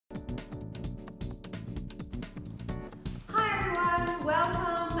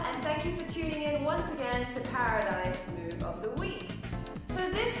welcome, and thank you for tuning in once again to Paradise Move of the Week. So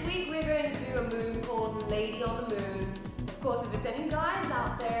this week we're going to do a move called Lady on the Moon. Of course, if it's any guys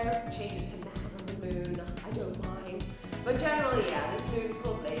out there, change it to Man on the Moon. I don't mind. But generally, yeah, this move is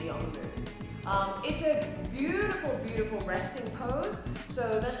called Lady on the Moon. It's a beautiful, beautiful resting pose.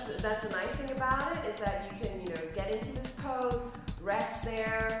 So that's the nice thing about it, is that you can, get into this pose, rest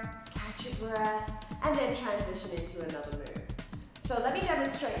there, catch your breath, and then transition into another move. So let me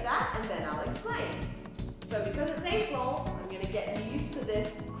demonstrate that, and then I'll explain. So because it's April, I'm going to get you used to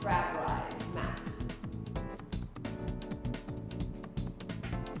this crab rise mat.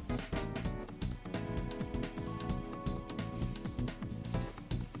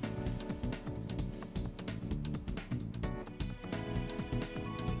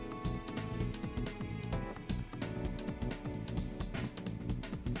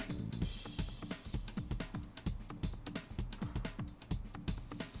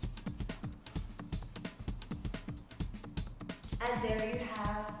 And there you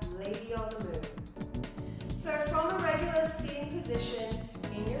have Lady on the Moon. So from a regular seating position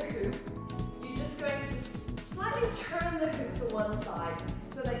in your hoop, you're just going to slightly turn the hoop to one side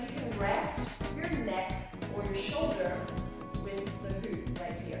so that you can rest your neck or your shoulder with the hoop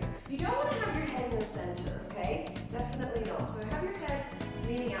right here. You don't want to have your head in the center, okay? Definitely not. So have your head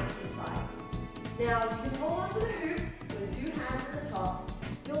leaning out to the side. Now you can hold onto the hoop with two hands at the top.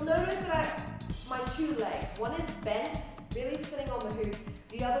 You'll notice that my two legs, one is bent, really sitting on the hoop.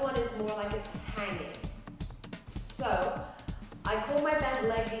 The other one is more like it's hanging. So I call my bent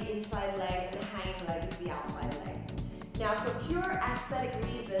leg the inside leg and the hanging leg is the outside leg. Now for pure aesthetic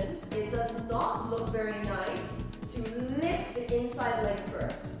reasons, it does not look very nice to lift the inside leg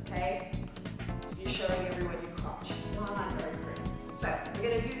first, okay? You're showing everyone your crotch. Not very pretty. So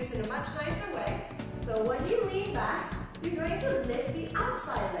we're gonna do this in a much nicer way. So when you lean back, you're going to lift the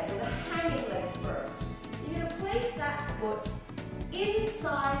outside leg or the hanging leg first. You're going to place that foot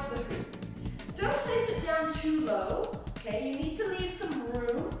inside the hoop. Don't place it down too low, okay? You need to leave some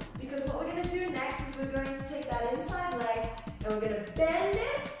room, because what we're going to do next is we're going to take that inside leg and we're going to bend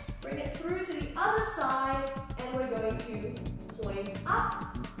it, bring it through to the other side, and we're going to point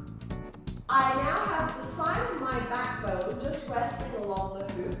up. I now have the side of my backbone just resting along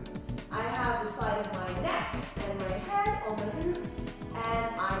the hoop. I have the side of my neck and my head on the hoop,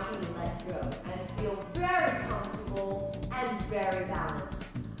 and I can let go and feel very comfortable and very balanced.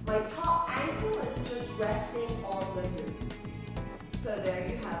 My top ankle is just resting on the hoop. So there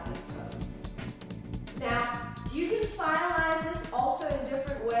you have this pose. Now, you can stylize this also in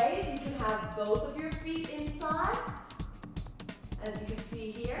different ways. You can have both of your feet inside, as you can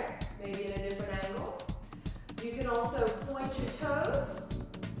see here, maybe in a different angle. You can also point your toes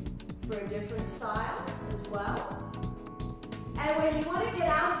for a different style as well. And when you want to get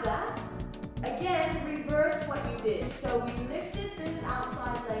out of that, again, reverse what you did. So we lifted this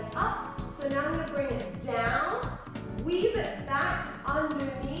outside leg up. So now I'm going to bring it down, weave it back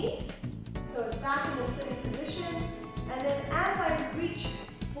underneath. So it's back in a sitting position. And then as I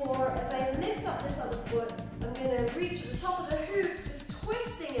lift up this other foot, I'm going to reach the top of the hoop, just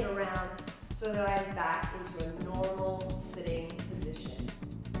twisting it around so that I'm back into a normal sitting position.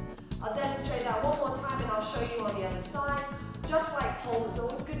 I'll demonstrate that one more time and I'll show you on the other side. Just like pole, it's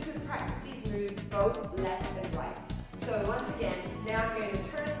always good to practice these moves both left and right. So once again, now I'm going to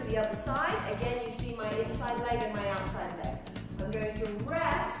turn to the other side. Again, you see my inside leg and my outside leg. I'm going to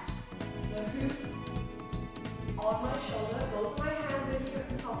rest the hoop on my shoulder. Both my hands are here at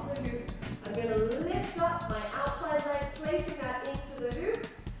the top of the hoop. I'm going to lift up my outside leg, placing that into the hoop.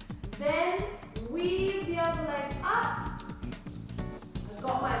 Then weave the other leg up. I've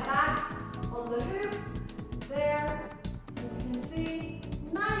got my back on the hoop there. As you can see,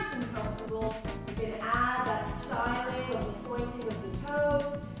 nice and comfortable. You can add that styling of the pointing of the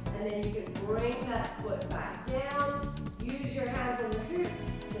toes, and then you can bring that foot back down. Use your hands on the hoop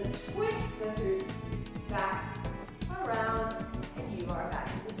to twist the hoop back around, and you are back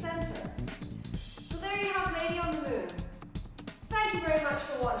in the center. So there you have Lady on the Moon. Thank you very much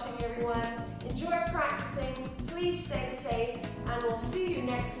for watching, everyone. Enjoy practicing. Please stay safe, and we'll see you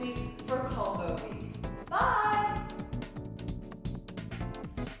next week for Combo Week. Bye!